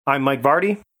I'm Mike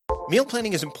Vardy. Meal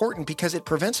planning is important because it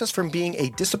prevents us from being a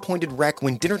disappointed wreck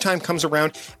when dinner time comes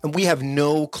around and we have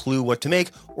no clue what to make,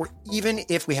 or even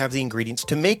if we have the ingredients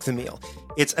to make the meal.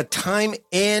 It's a time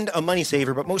and a money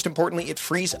saver, but most importantly, it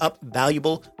frees up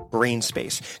valuable brain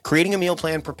space. Creating a meal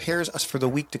plan prepares us for the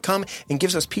week to come and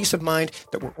gives us peace of mind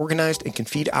that we're organized and can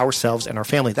feed ourselves and our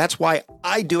family. That's why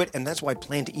I do it, and that's why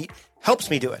Plan to Eat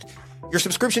helps me do it. Your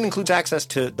subscription includes access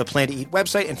to the Plan to Eat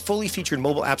website and fully featured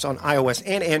mobile apps on iOS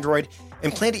and Android.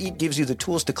 And Plan to Eat gives you the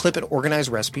tools to clip and organize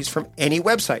recipes from any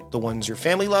website, the ones your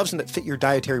family loves and that fit your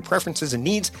dietary preferences and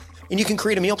needs. And you can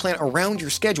create a meal plan around your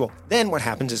schedule. Then what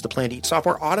happens is the Plan to Eat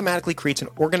software automatically creates an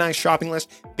organized shopping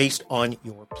list based on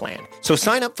your plan. So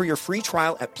sign up for your free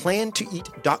trial at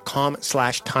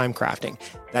plantoeat.com/timecrafting.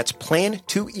 That's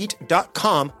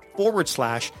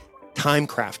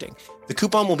plantoeat.com/timecrafting. The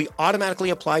coupon will be automatically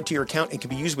applied to your account and can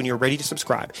be used when you're ready to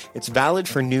subscribe. It's valid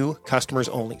for new customers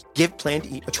only. Give Plan to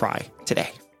Eat a try today.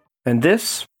 And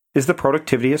this is the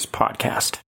Productivityist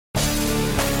Podcast.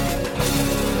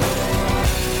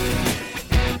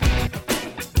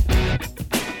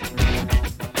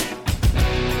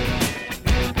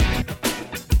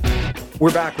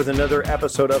 We're back with another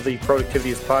episode of the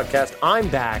Productivityist Podcast. I'm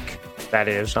back. That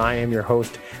is, I am your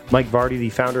host, Mike Vardy, the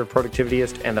founder of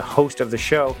Productivityist and the host of the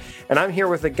show. And I'm here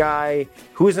with a guy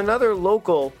who is another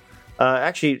local.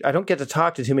 Actually, I don't get to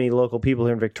talk to too many local people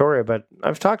here in Victoria, but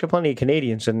I've talked to plenty of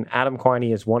Canadians, and Adam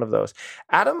Quiney is one of those.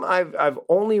 Adam, I've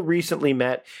only recently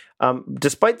met,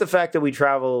 despite the fact that we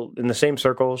travel in the same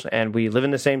circles and we live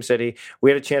in the same city. We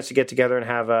had a chance to get together and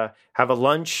have a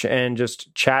lunch and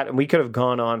just chat, and we could have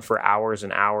gone on for hours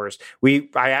and hours. I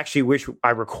actually wish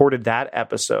I recorded that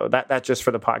episode, that just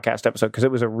for the podcast episode, because it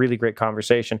was a really great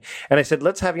conversation. And I said,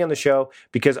 let's have you on the show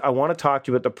because I want to talk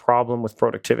to you about the problem with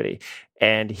productivity.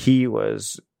 And he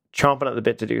was chomping at the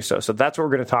bit to do so. So that's what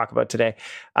we're going to talk about today.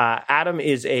 Adam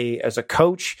is as a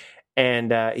coach,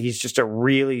 and he's just a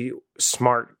really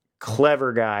smart,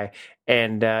 clever guy.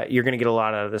 And you're going to get a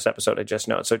lot out of this episode, I just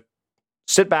know. So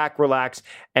sit back, relax,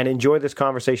 and enjoy this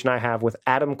conversation I have with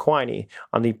Adam Quiney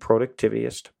on the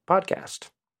Productivityist Podcast.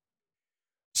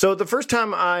 So the first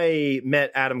time I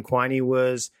met Adam Quiney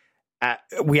was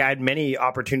we had many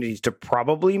opportunities to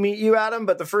probably meet you, Adam,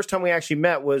 but the first time we actually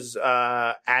met was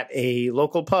at a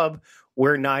local pub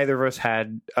where neither of us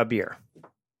had a beer.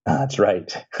 That's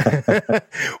right.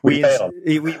 we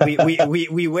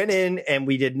went in and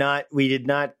we did not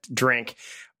drink,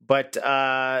 but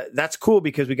that's cool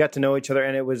because we got to know each other,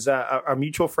 and it was a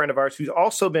mutual friend of ours who's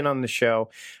also been on the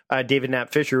show, David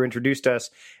Knapp Fisher, who introduced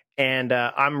us, and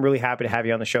I'm really happy to have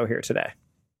you on the show here today.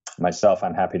 Myself,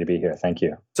 I'm happy to be here. Thank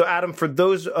you. So, Adam, for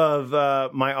those of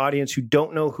my audience who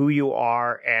don't know who you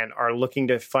are and are looking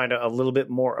to find out a little bit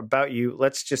more about you,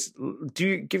 let's just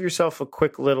give yourself a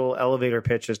quick little elevator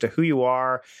pitch as to who you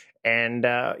are. And,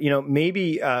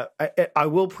 maybe I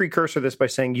will precursor this by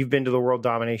saying you've been to the World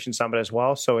Domination Summit as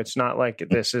well. So it's not like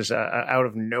this is a out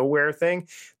of nowhere thing.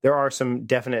 There are some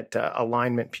definite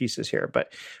alignment pieces here.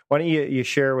 But why don't you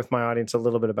share with my audience a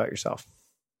little bit about yourself?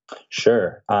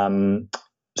 Sure.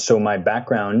 So my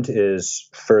background is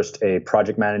first a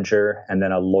project manager and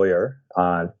then a lawyer,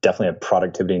 definitely a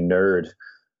productivity nerd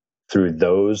through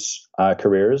those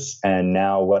careers. And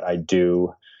now what I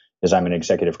do is I'm an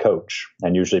executive coach.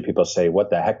 And usually people say, what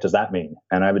the heck does that mean?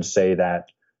 And I would say that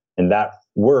in that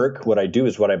work, what I do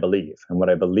is what I believe. And what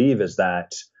I believe is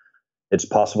that it's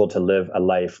possible to live a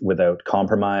life without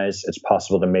compromise. It's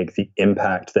possible to make the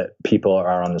impact that people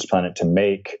are on this planet to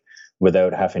make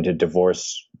without having to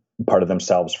divorce part of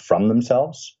themselves from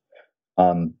themselves.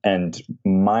 And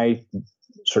my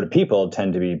sort of people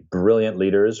tend to be brilliant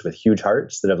leaders with huge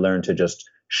hearts that have learned to just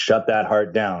shut that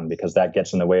heart down because that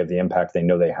gets in the way of the impact they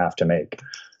know they have to make.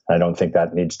 I don't think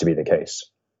that needs to be the case.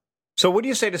 So what do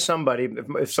you say to somebody,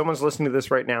 if someone's listening to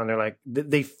this right now and they're like,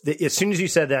 they as soon as you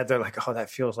said that, they're like, oh, that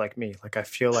feels like me. Like, I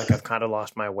feel like I've kind of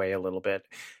lost my way a little bit.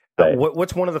 Right.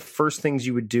 What's one of the first things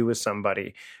you would do with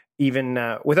somebody, even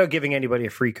without giving anybody a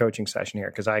free coaching session here,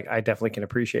 because I definitely can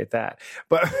appreciate that,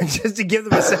 but just to give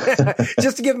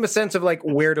them a sense of like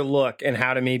where to look and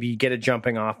how to maybe get a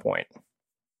jumping off point?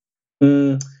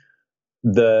 I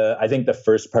think the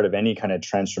first part of any kind of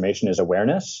transformation is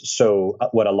awareness. So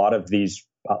what a lot of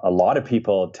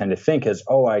people tend to think is,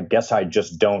 oh, I guess I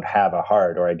just don't have a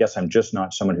heart, or I guess I'm just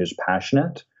not someone who's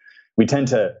passionate. We tend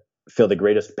to feel the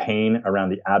greatest pain around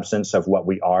the absence of what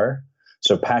we are.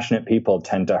 So passionate people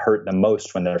tend to hurt the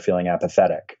most when they're feeling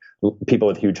apathetic. People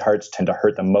with huge hearts tend to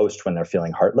hurt the most when they're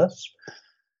feeling heartless.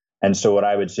 And so what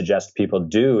I would suggest people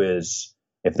do is,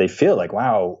 if they feel like,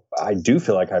 wow, I do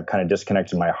feel like I've kind of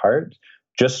disconnected my heart,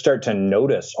 just start to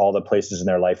notice all the places in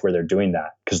their life where they're doing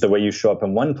that. Because the way you show up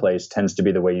in one place tends to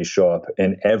be the way you show up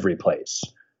in every place.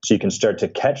 So you can start to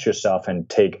catch yourself and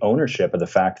take ownership of the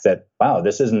fact that, wow,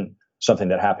 this isn't something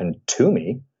that happened to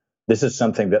me. This is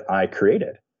something that I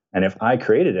created. And if I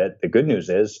created it, the good news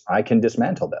is I can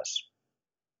dismantle this.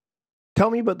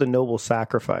 Tell me about the noble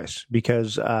sacrifice,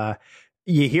 because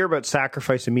you hear about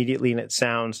sacrifice immediately and it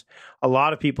sounds, a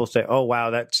lot of people say, oh, wow,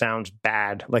 that sounds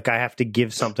bad. Like I have to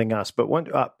give something else. But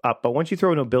once you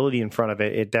throw nobility in front of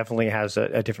it, it definitely has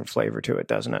a different flavor to it,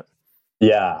 doesn't it?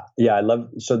 Yeah.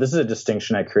 So this is a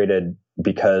distinction I created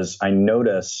because I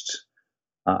noticed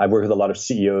I work with a lot of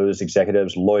CEOs,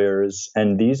 executives, lawyers,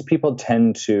 and these people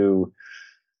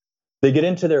they get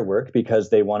into their work because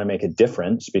they want to make a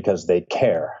difference, because they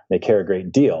care a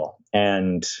great deal.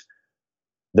 And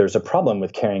there's a problem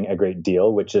with caring a great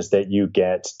deal, which is that you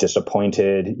get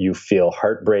disappointed, you feel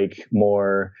heartbreak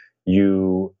more,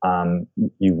 you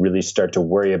really start to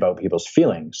worry about people's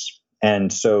feelings.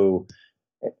 And so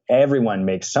everyone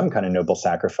makes some kind of noble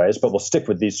sacrifice, but we'll stick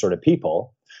with these sort of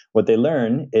people. What they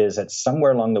learn is that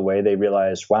somewhere along the way, they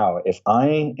realize, wow, if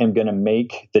I am going to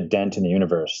make the dent in the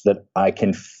universe that I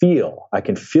can feel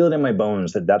it in my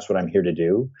bones that that's what I'm here to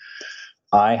do,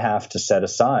 I have to set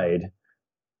aside,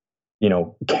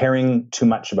 caring too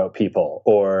much about people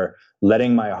or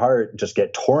letting my heart just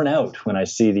get torn out when I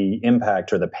see the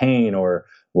impact or the pain or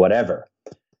whatever.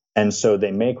 And so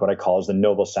they make what I call as the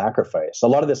noble sacrifice. A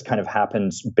lot of this kind of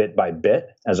happens bit by bit,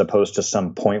 as opposed to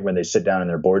some point when they sit down in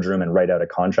their boardroom and write out a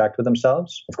contract with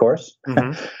themselves, of course.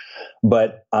 Mm-hmm.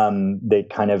 But they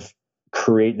kind of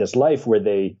create this life where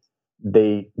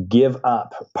they give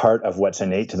up part of what's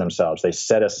innate to themselves. They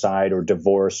set aside or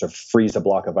divorce or freeze a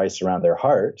block of ice around their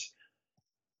heart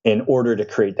in order to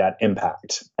create that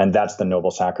impact. And that's the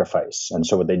noble sacrifice. And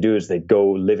so what they do is they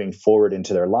go living forward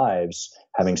into their lives,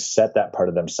 having set that part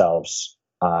of themselves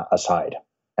aside.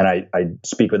 And I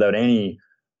speak without any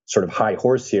sort of high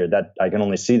horse here, that I can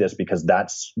only see this because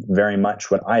that's very much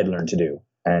what I had learned to do.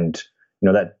 And,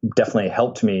 that definitely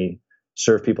helped me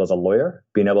serve people as a lawyer,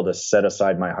 being able to set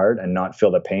aside my heart and not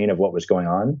feel the pain of what was going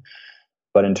on.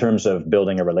 But in terms of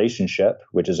building a relationship,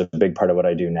 which is a big part of what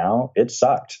I do now, it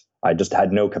sucked. I just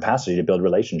had no capacity to build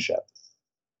relationship.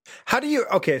 How do you?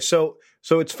 Okay, so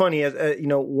it's funny.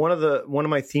 One of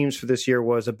my themes for this year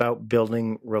was about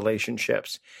building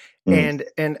relationships, and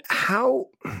how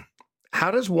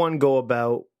does one go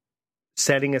about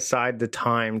setting aside the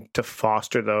time to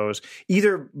foster those,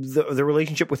 either the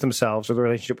relationship with themselves or the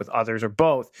relationship with others or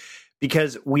both?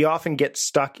 Because we often get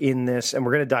stuck in this, and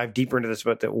we're going to dive deeper into this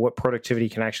about what productivity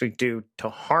can actually do to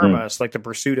harm us, like the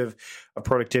pursuit of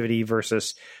productivity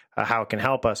versus how it can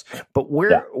help us. But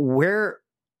what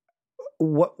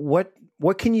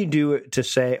can you do to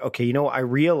say, okay, I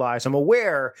realize, I'm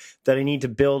aware that I need to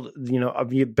build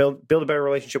a better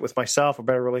relationship with myself, a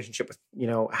better relationship with,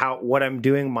 what I'm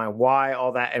doing, my why,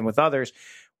 all that, and with others.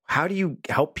 How do you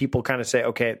help people kind of say,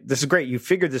 okay, this is great, you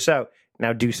figured this out,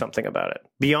 now do something about it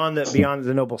beyond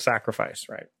the noble sacrifice,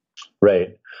 right?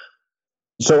 Right.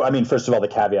 So, first of all, the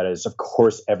caveat is, of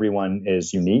course, everyone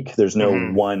is unique. There's no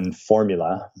one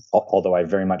formula, although I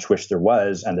very much wish there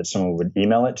was, and that someone would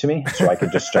email it to me so I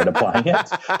could just start applying it.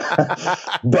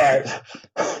 But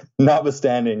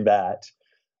notwithstanding that,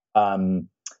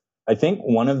 I think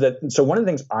one of the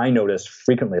things I notice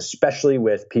frequently, especially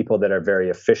with people that are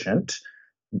very efficient,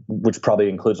 which probably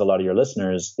includes a lot of your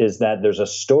listeners, is that there's a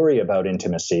story about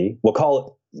intimacy. We'll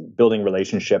call it building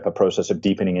relationship a process of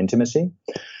deepening intimacy.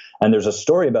 And there's a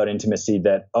story about intimacy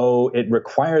that, it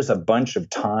requires a bunch of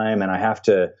time, and I have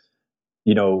to,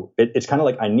 it's kind of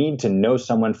like I need to know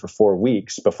someone for 4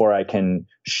 weeks before I can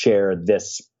share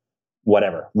this,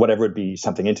 whatever would be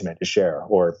something intimate to share,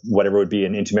 or whatever would be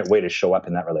an intimate way to show up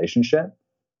in that relationship.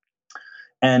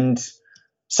 And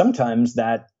sometimes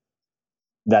that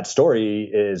story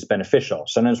is beneficial.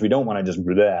 Sometimes we don't want to just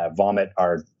vomit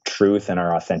our truth and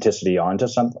our authenticity onto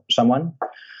someone.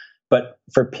 But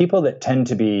for people that tend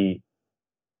to be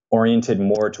oriented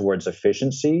more towards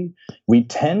efficiency, we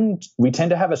tend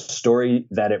to have a story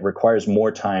that it requires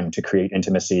more time to create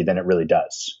intimacy than it really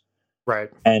does. Right.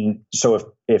 And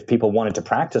so if people wanted to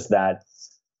practice that,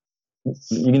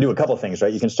 you can do a couple of things,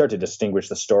 right? You can start to distinguish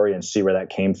the story and see where that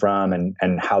came from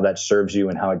and how that serves you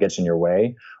and how it gets in your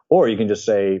way. Or you can just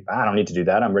say, I don't need to do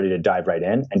that. I'm ready to dive right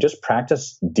in, and just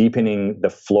practice deepening the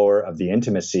floor of the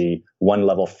intimacy one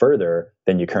level further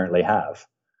than you currently have.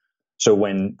 So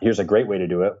here's a great way to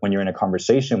do it. When you're in a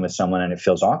conversation with someone and it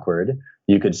feels awkward,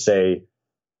 you could say,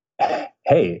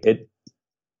 hey,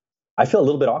 I feel a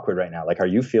little bit awkward right now. Like, are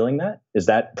you feeling that? Is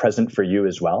that present for you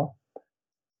as well?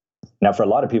 Now, for a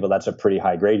lot of people, that's a pretty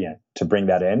high gradient to bring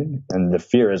that in. And the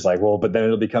fear is like, well, but then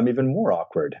it'll become even more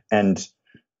awkward. And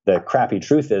the crappy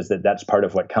truth is that that's part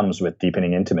of what comes with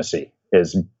deepening intimacy,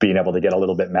 is being able to get a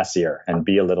little bit messier and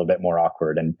be a little bit more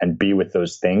awkward and be with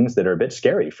those things that are a bit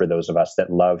scary for those of us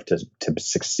that love to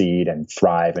succeed and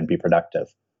thrive and be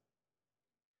productive.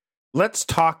 Let's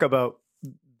talk about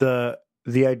the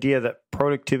idea that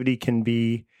productivity can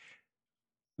be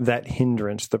that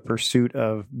hindrance. The pursuit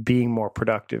of being more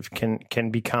productive can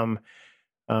become,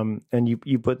 and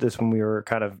you put this when we were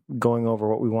kind of going over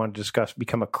what we wanted to discuss,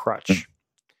 become a crutch.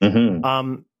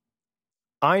 Mm-hmm.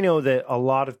 I know that a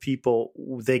lot of people,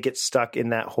 they get stuck in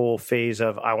that whole phase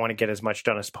of, I want to get as much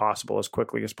done as possible, as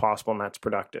quickly as possible, and that's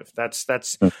productive. That's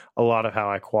a lot of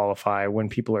how I qualify when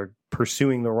people are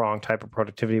pursuing the wrong type of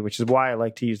productivity, which is why I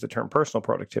like to use the term personal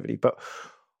productivity. But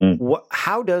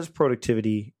how does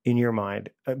productivity, in your mind,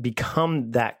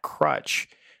 become that crutch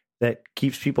that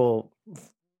keeps people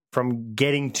from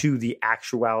getting to the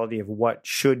actuality of what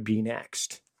should be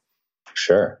next?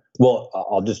 Sure. Well,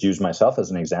 I'll just use myself as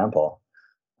an example.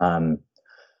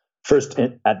 First,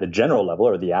 at the general level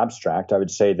or the abstract, I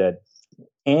would say that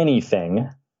every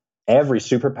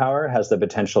superpower has the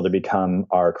potential to become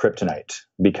our kryptonite,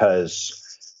 because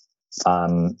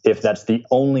if that's the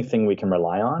only thing we can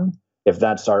rely on, if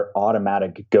that's our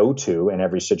automatic go-to in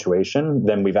every situation,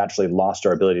 then we've actually lost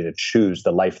our ability to choose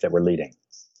the life that we're leading.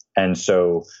 And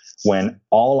so when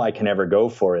all I can ever go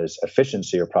for is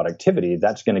efficiency or productivity,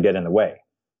 that's going to get in the way.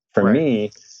 For me,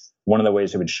 one of the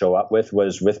ways it would show up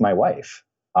was with my wife.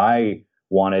 I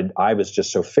was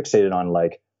just so fixated on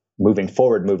like moving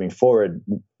forward,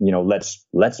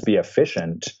 let's be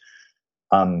efficient.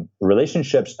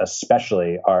 Relationships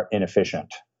especially are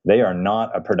inefficient. They are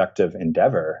not a productive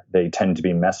endeavor. They tend to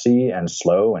be messy and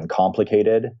slow and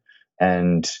complicated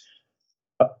and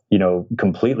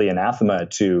completely anathema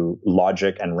to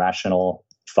logic and rational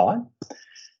thought.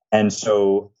 And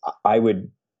so I would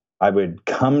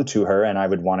come to her and I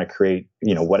would want to create,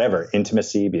 whatever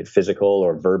intimacy, be it physical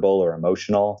or verbal or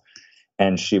emotional.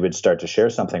 And she would start to share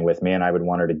something with me and I would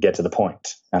want her to get to the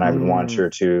point. And I would want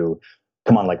her to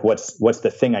come on, like, what's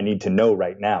the thing I need to know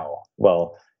right now?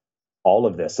 Well, all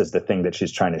of this is the thing that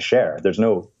she's trying to share. There's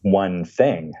no one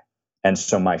thing. And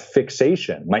so my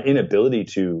fixation, my inability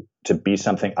to be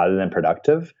something other than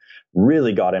productive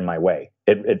really got in my way.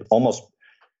 It almost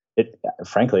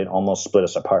split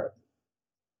us apart.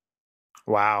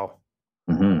 Wow.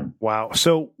 Mm-hmm. Wow.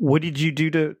 So what did you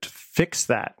do to fix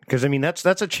that? Because I mean, that's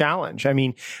a challenge. I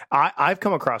mean, I've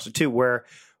come across it too,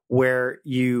 where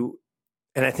you,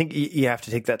 and I think you have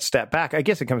to take that step back. I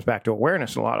guess it comes back to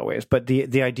awareness in a lot of ways, but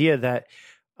the idea that,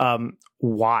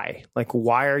 why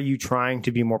are you trying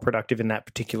to be more productive in that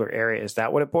particular area? Is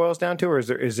that what it boils down to? Or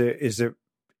is there,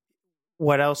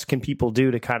 what else can people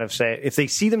do to kind of say, if they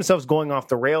see themselves going off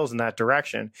the rails in that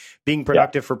direction, being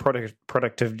productive for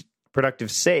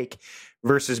productive sake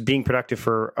versus being productive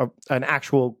for an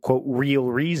actual quote real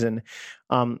reason?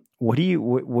 What do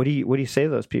you say to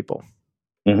those people?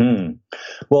 Mm-hmm.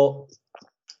 Well,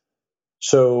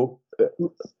 so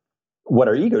what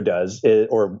our ego does is,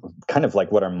 or kind of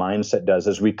like what our mindset does,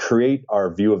 is we create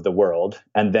our view of the world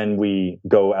and then we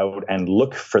go out and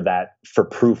look for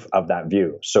proof of that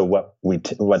view. So what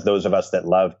those of us that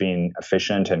love being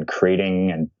efficient and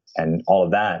creating and all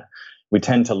of that, we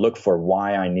tend to look for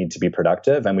why I need to be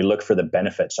productive, and we look for the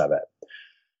benefits of it.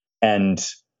 And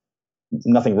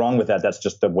nothing wrong with that. That's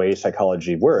just the way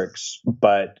psychology works.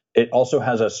 But it also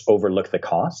has us overlook the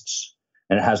costs,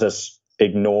 and it has us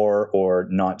ignore or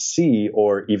not see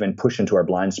or even push into our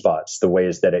blind spots the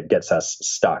ways that it gets us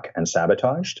stuck and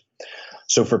sabotaged.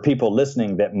 So for people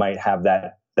listening that might have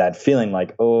that feeling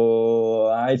like, oh,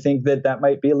 I think that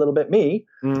might be a little bit me,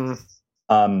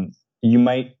 you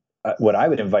might. What I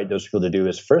would invite those people to do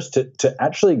is first to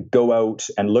actually go out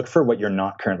and look for what you're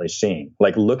not currently seeing.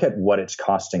 Like, look at what it's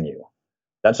costing you.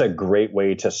 That's a great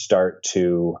way to start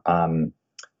to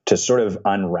sort of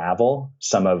unravel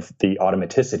some of the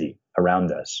automaticity around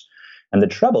this. And the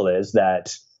trouble is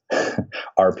that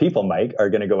our people, Mike, are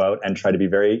going to go out and try to be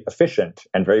very efficient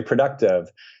and very productive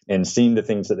in seeing the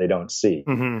things that they don't see.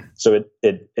 Mm-hmm. So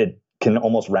it can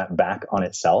almost wrap back on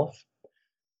itself.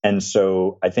 And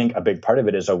so I think a big part of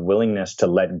it is a willingness to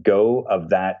let go of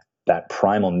that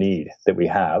primal need that we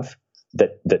have,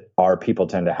 that our people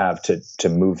tend to have to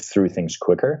move through things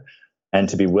quicker, and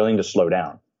to be willing to slow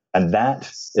down. And that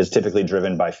is typically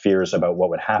driven by fears about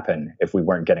what would happen if we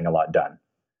weren't getting a lot done.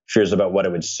 Fears about what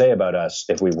it would say about us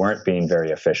if we weren't being very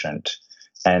efficient,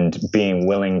 and being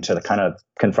willing to kind of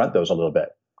confront those a little bit,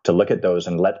 to look at those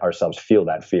and let ourselves feel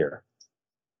that fear.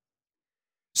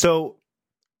 So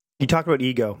You talked about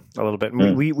ego a little bit.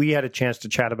 We had a chance to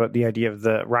chat about the idea of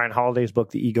the Ryan Holiday's book,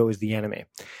 The Ego is the Enemy.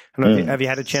 I don't know, have you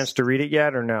had a chance to read it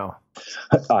yet or no?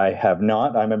 I have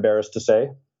not. I'm embarrassed to say.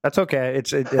 That's okay.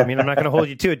 I'm not going to hold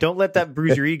you to it. Don't let that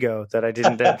bruise your ego that I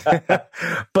didn't.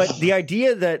 But the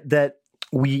idea that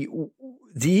the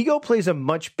ego plays a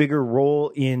much bigger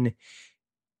role in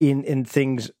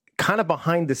things kind of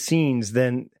behind the scenes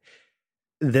than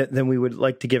we would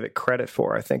like to give it credit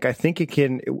for. I think it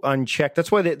can uncheck.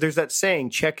 That's why there's that saying,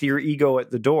 check your ego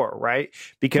at the door, right?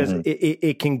 Because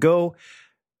it can go,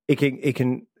 it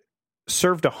can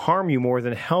serve to harm you more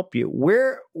than help you.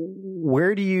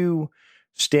 Where do you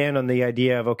stand on the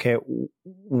idea of, okay,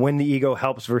 when the ego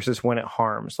helps versus when it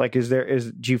harms? Like,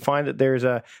 do you find that there's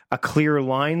a clear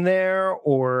line there,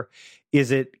 or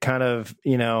is it kind of,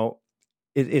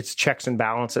 it's checks and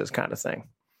balances kind of thing?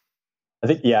 I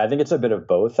think it's a bit of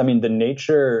both. I mean,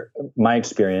 my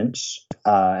experience,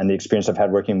 and the experience I've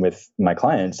had working with my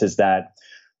clients is that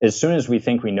as soon as we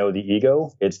think we know the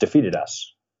ego, it's defeated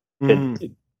us.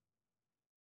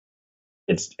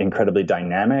 It's incredibly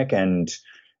dynamic and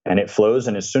it flows.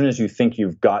 And as soon as you think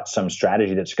you've got some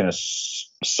strategy that's going to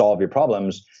solve your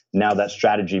problems, now that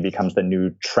strategy becomes the new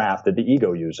trap that the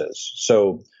ego uses.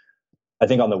 So I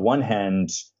think on the one hand,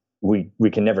 we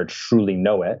can never truly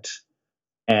know it.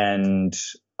 And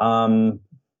on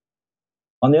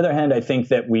the other hand, I think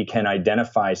that we can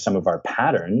identify some of our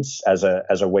patterns as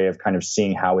a way of kind of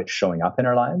seeing how it's showing up in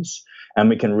our lives. And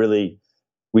we can really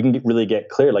get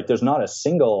clear. Like, there's not a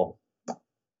single,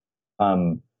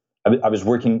 I was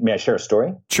working, may I share a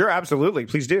story? Sure, absolutely.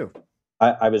 Please do.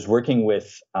 I was working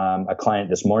with a client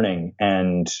this morning,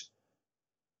 and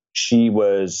she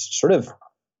was sort of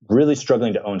really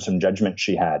struggling to own some judgment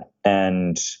she had.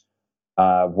 And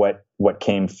what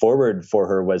came forward for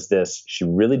her was this: she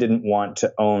really didn't want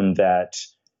to own that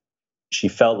she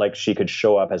felt like she could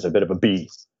show up as a bit of a bee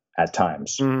at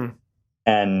times.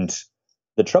 And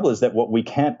the trouble is that what we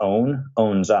can't own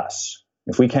owns us.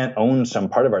 If we can't own some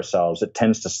part of ourselves, it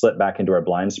tends to slip back into our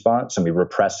blind spots and we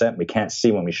repress it. We can't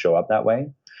see when we show up that way.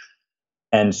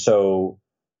 And so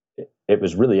it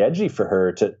was really edgy for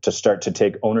her to start to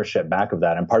take ownership back of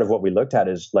that. And part of what we looked at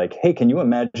is like, hey, can you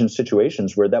imagine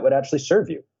situations where that would actually serve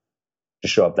you to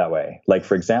show up that way? Like,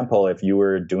 for example, if you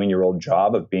were doing your old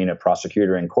job of being a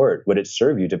prosecutor in court, would it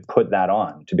serve you to put that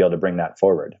on, to be able to bring that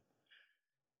forward?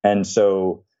 And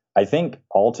so I think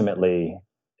ultimately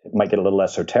it might get a little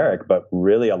esoteric, but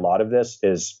really a lot of this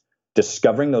is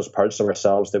discovering those parts of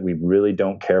ourselves that we really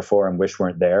don't care for and wish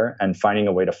weren't there, and finding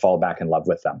a way to fall back in love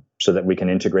with them so that we can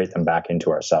integrate them back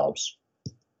into ourselves.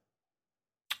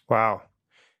 Wow.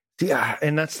 Yeah.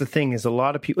 And that's the thing, is a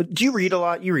lot of people, do you read a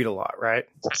lot? You read a lot, right?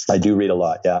 I do read a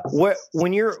lot. Yeah.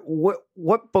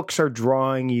 What books are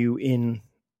drawing you in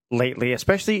lately,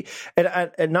 especially,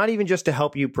 and not even just to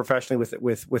help you professionally with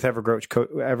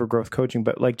Evergrowth coaching,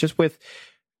 but like just with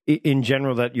in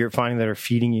general that you're finding that are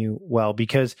feeding you well?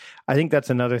 Because I think that's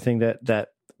another thing that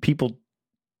people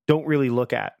don't really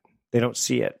look at. They don't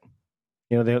see it.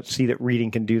 They don't see that reading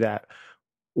can do that.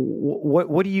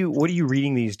 What are you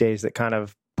reading these days that kind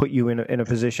of put you in a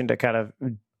position to kind of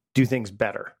do things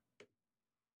better?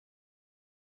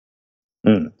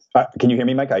 Can you hear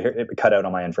me, Mike? I hear it cut out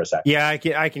on my end for a second. Yeah, I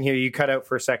can hear you. You cut out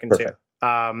for a second. Perfect. Too.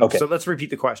 Okay. So let's repeat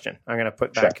the question. I'm going to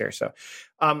put back here. So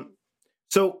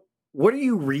what are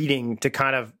you reading to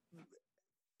kind of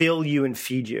fill you and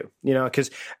feed you? Because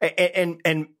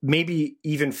and maybe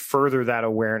even further that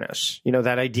awareness.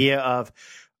 That idea of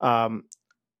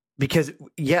because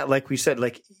like we said,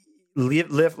 like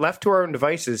left to our own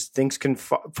devices, things can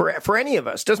for any of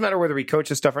us. Doesn't matter whether we coach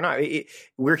this stuff or not.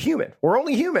 We're human. We're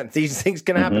only human. These things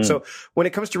can happen. Mm-hmm. So when it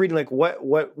comes to reading, like what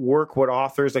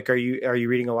authors, like are you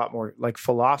reading a lot more like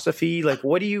philosophy? Like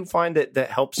what do you find that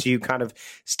helps you kind of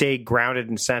stay grounded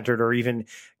and centered, or even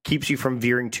keeps you from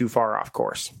veering too far off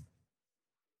course?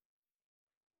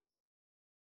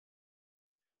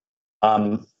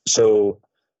 So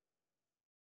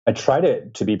I try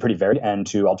to be pretty varied and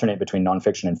to alternate between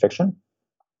nonfiction and fiction.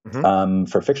 Mm-hmm.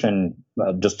 For fiction,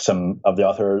 just one of the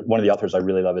authors I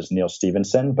really love is Neil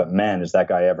Stephenson, but man, is that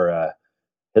guy ever,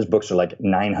 his books are like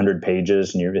 900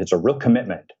 pages and it's a real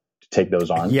commitment to take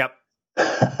those on. Yep.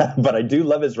 But I do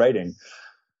love his writing.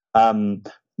 In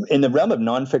the realm of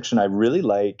nonfiction, I really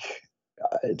like,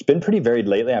 it's been pretty varied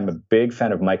lately. I'm a big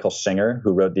fan of Michael Singer,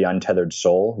 who wrote The Untethered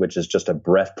Soul, which is just a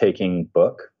breathtaking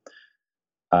book.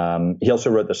 He also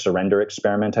wrote The Surrender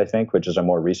Experiment, I think, which is a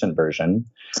more recent version.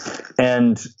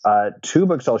 And two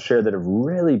books I'll share that have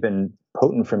really been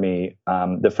potent for me.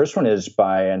 The first one is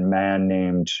by a man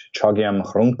named Chogyam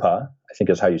Trungpa, I think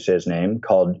is how you say his name,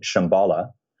 called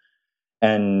Shambhala.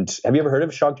 And have you ever heard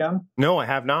of Shogjam? No, I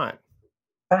have not.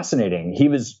 Fascinating. He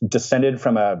was descended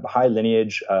from a high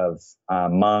lineage of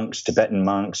monks, Tibetan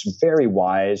monks, very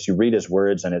wise. You read his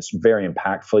words and it's very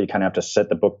impactful. You kind of have to set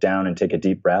the book down and take a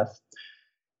deep breath.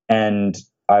 And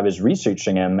I was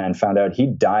researching him and found out he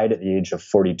died at the age of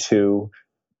 42,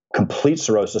 complete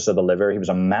cirrhosis of the liver. He was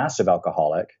a massive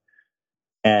alcoholic.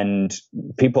 And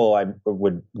people I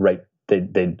would write,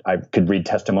 I could read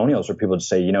testimonials where people would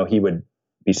say, you know, he would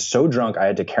be so drunk, I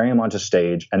had to carry him onto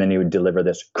stage, and then he would deliver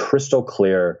this crystal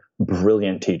clear,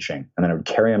 brilliant teaching, and then I would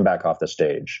carry him back off the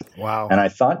stage. Wow. And I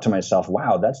thought to myself,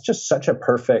 wow, that's just such a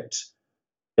perfect,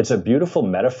 it's a beautiful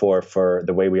metaphor for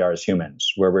the way we are as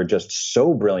humans, where we're just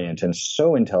so brilliant and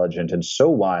so intelligent and so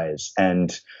wise.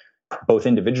 And both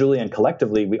individually and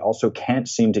collectively, we also can't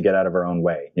seem to get out of our own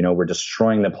way. You know, we're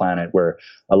destroying the planet. We're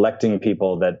electing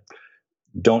people that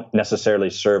don't necessarily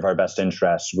serve our best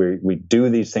interests. We do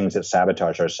these things that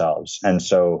sabotage ourselves. And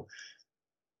so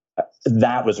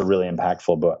that was a really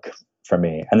impactful book for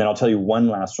me. And then I'll tell you one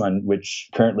last one, which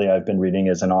currently I've been reading,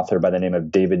 is an author by the name of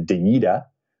David Deida,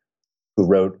 who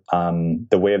wrote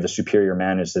The Way of the Superior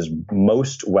Man, is his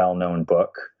most well-known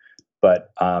book. But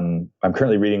I'm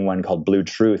currently reading one called Blue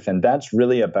Truth. And that's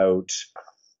really about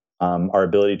our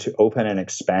ability to open and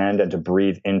expand and to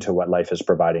breathe into what life is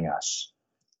providing us.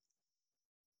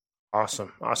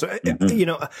 Awesome. You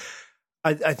know,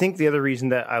 I think the other reason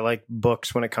that I like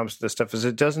books when it comes to this stuff is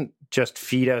it doesn't just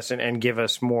feed us and give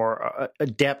us more a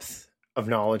depth of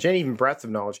knowledge and even breadth of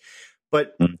knowledge,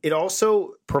 but it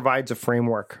also provides a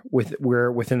framework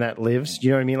where within that lives.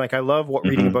 You know what I mean? Like I love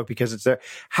reading a book because it's there.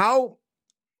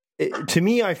 To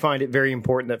me, I find it very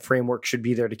important that framework should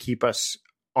be there to keep us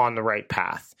on the right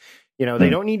path. You know, they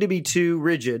don't need to be too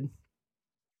rigid,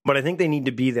 but I think they need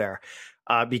to be there.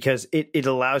 Because it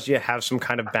allows you to have some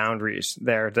kind of boundaries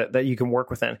there that you can work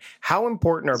within. How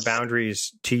important are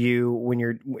boundaries to you when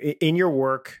you're in your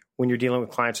work, when you're dealing with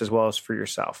clients as well as for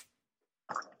yourself?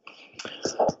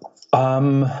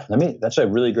 That's a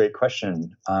really great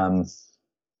question.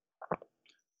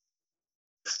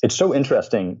 It's so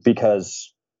interesting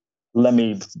because let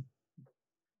me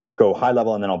go high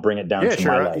level and then I'll bring it down to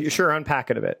my life. Sure, unpack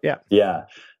it a bit. Yeah. Yeah.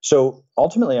 So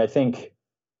ultimately, I think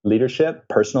leadership,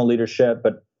 personal leadership,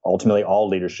 but ultimately all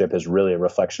leadership is really a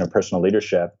reflection of personal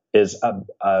leadership, is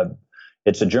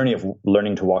it's a journey of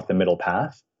learning to walk the middle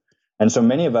path. And so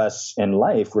many of us in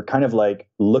life, we're kind of like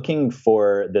looking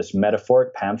for this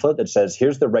metaphoric pamphlet that says,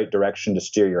 here's the right direction to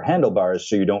steer your handlebars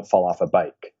so you don't fall off a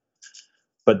bike.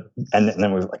 And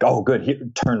then we're like, oh,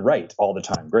 good, turn right all the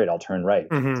time. Great, I'll turn right.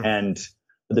 And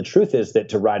the truth is that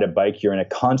to ride a bike, you're in a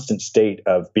constant state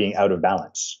of being out of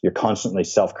balance. You're constantly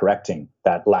self-correcting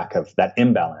that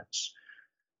imbalance.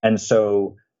 And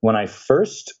so when I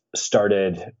first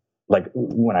started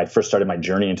my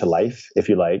journey into life, if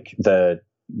you like,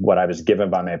 what I was given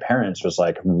by my parents was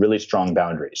like really strong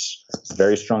boundaries,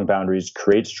 very strong boundaries,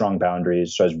 create strong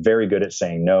boundaries. So I was very good at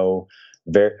saying no,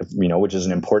 which is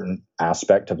an important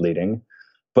aspect of leading.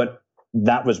 But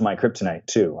that was my kryptonite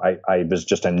too. I was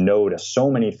just a no to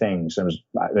so many things. I was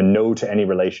a no to any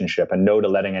relationship, a no to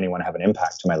letting anyone have an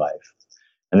impact to my life.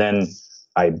 And then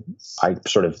I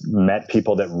sort of met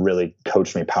people that really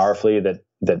coached me powerfully,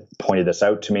 that pointed this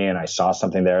out to me, and I saw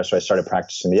something there. So I started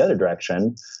practicing the other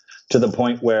direction to the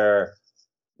point where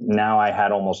now I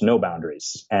had almost no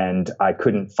boundaries and I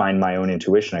couldn't find my own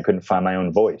intuition. I couldn't find my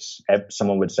own voice.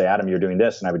 Someone would say, Adam, you're doing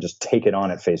this. And I would just take it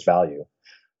on at face value.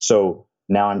 So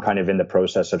now I'm kind of in the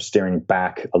process of steering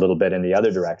back a little bit in the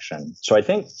other direction. So I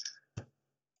think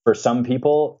for some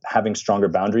people, having stronger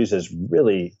boundaries is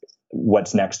really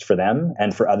what's next for them.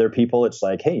 And for other people, it's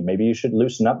like, hey, maybe you should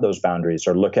loosen up those boundaries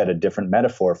or look at a different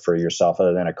metaphor for yourself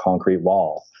other than a concrete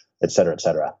wall, et cetera, et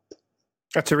cetera.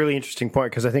 That's a really interesting point,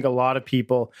 because I think a lot of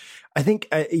people, and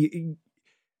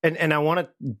I want to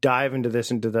dive into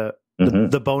this, into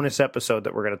the bonus episode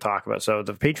that we're going to talk about. So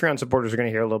the Patreon supporters are going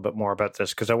to hear a little bit more about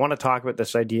this, because I want to talk about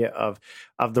this idea of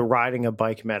the riding a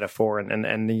bike metaphor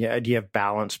and the idea of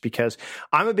balance, because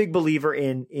I'm a big believer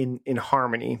in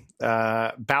harmony.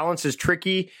 Balance is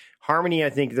tricky. Harmony, I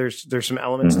think there's some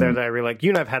elements there that I really like. You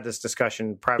and I've had this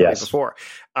discussion privately before.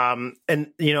 And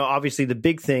obviously the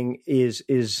big thing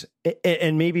is,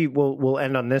 and maybe we'll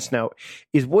end on this note,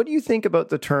 is what do you think about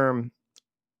the term?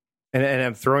 And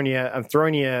I'm throwing you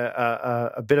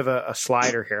a bit of a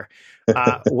slider here.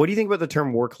 What do you think about the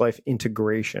term work-life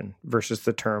integration versus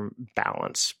the term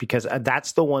balance? Because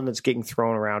that's the one that's getting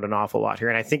thrown around an awful lot here.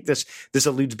 And I think this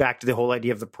alludes back to the whole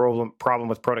idea of the problem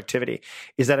with productivity,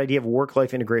 is that idea of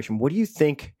work-life integration. What do you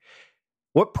think?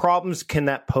 What problems can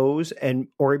that pose,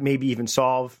 or maybe even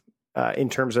solve in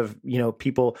terms of,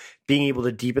 people being able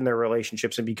to deepen their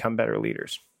relationships and become better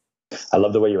leaders? I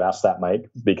love the way you asked that, Mike,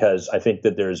 because I think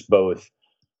that there's both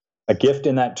a gift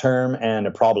in that term and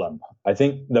a problem. I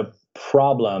think the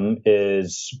problem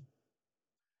is,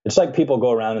 it's like people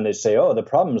go around and they say, oh, the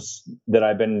problem's that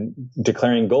I've been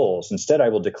declaring goals. Instead, I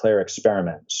will declare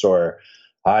experiments, or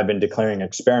I've been declaring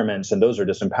experiments and those are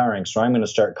disempowering. So I'm going to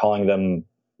start calling them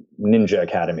ninja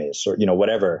academies, or,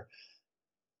 whatever.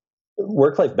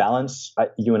 Work-life balance,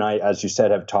 you and I, as you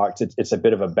said, have talked, it's a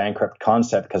bit of a bankrupt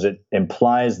concept because it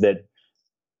implies that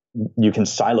you can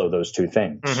silo those two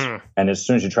things. Mm-hmm. And as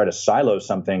soon as you try to silo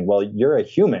something, well, you're a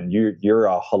human, you're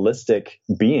a holistic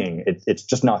being. It's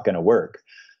just not going to work.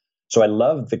 So I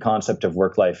love the concept of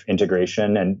work-life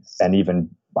integration, and even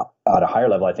at a higher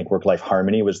level, I think work-life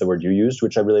harmony was the word you used,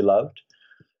 which I really loved.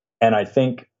 And I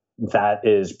think that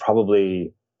is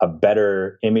probably a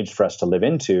better image for us to live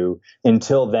into.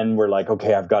 Until then, we're like,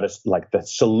 okay, I've got the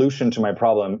solution to my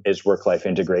problem is work-life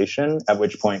integration, at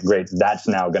which point, great, that's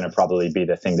now going to probably be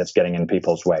the thing that's getting in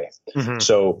people's way. Mm-hmm.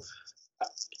 So,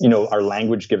 our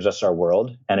language gives us our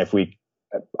world. And I think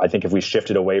if we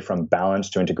shifted away from balance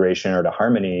to integration or to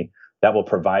harmony, that will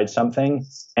provide something.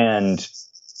 And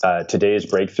today's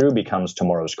breakthrough becomes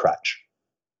tomorrow's crutch.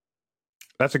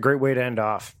 That's a great way to end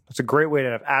off.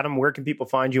 Adam, where can people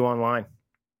find you online?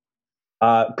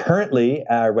 Currently,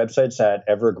 our website's at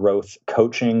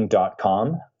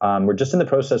evergrowthcoaching.com. We're just in the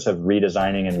process of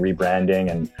redesigning and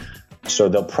rebranding. And so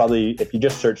they'll probably, if you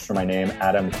just search for my name,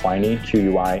 Adam Quiney,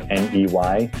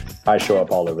 Quiney, I show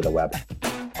up all over the web.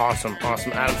 Awesome.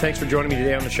 Adam, thanks for joining me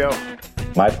today on the show.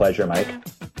 My pleasure, Mike.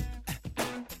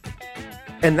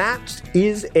 And that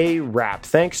is a wrap.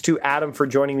 Thanks to Adam for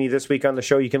joining me this week on the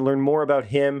show. You can learn more about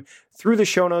him through the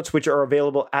show notes, which are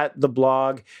available at the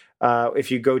blog. If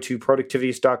you go to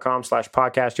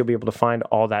productivityist.com/podcast, you'll be able to find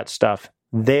all that stuff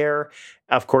there.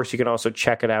 Of course, you can also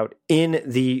check it out in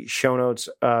the show notes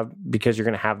because you're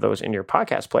going to have those in your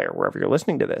podcast player, wherever you're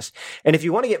listening to this. And if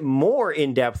you want to get more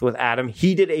in depth with Adam,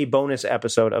 he did a bonus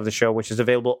episode of the show, which is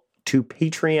available to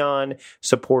Patreon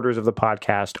supporters of the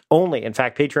podcast only. In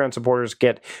fact, Patreon supporters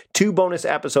get 2 bonus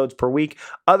episodes per week,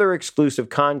 other exclusive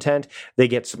content. They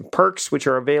get some perks, which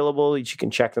are available. You can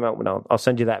check them out. I'll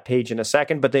send you that page in a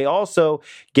second. But they also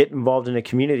get involved in a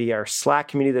community, our Slack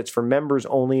community that's for members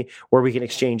only, where we can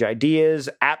exchange ideas,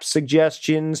 app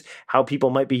suggestions, how people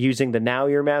might be using the Now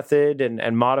Your method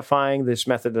and modifying this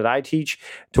method that I teach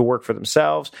to work for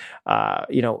themselves.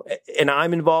 And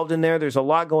I'm involved in there. There's a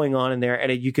lot going on in there,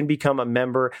 and you can become a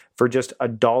member for just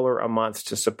 $1 a month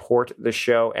to support the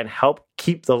show and help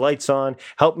keep the lights on,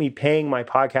 help me paying my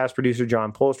podcast producer,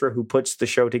 John Polstra, who puts the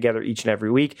show together each and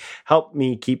every week, help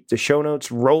me keep the show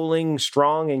notes rolling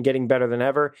strong and getting better than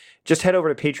ever. Just head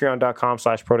over to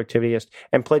patreon.com/productivityist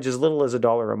and pledge as little as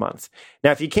 $1 a month.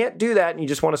 Now, if you can't do that and you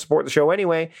just want to support the show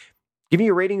anyway, give me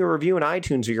a rating or review in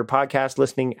iTunes or your podcast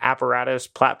listening apparatus,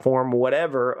 platform,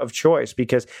 whatever of choice,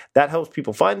 because that helps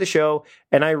people find the show.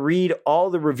 And I read all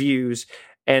the reviews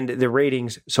and the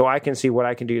ratings so I can see what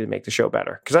I can do to make the show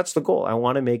better. Because that's the goal. I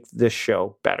want to make this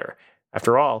show better.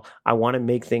 After all, I want to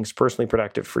make things personally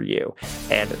productive for you.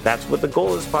 And that's what the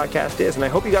goal of this podcast is. And I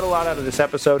hope you got a lot out of this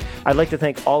episode. I'd like to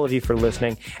thank all of you for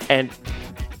listening. And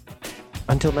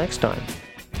until next time,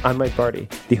 I'm Mike Vardy,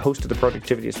 the host of the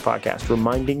Productivityist podcast,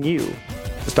 reminding you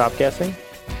to stop guessing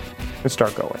and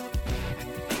start going.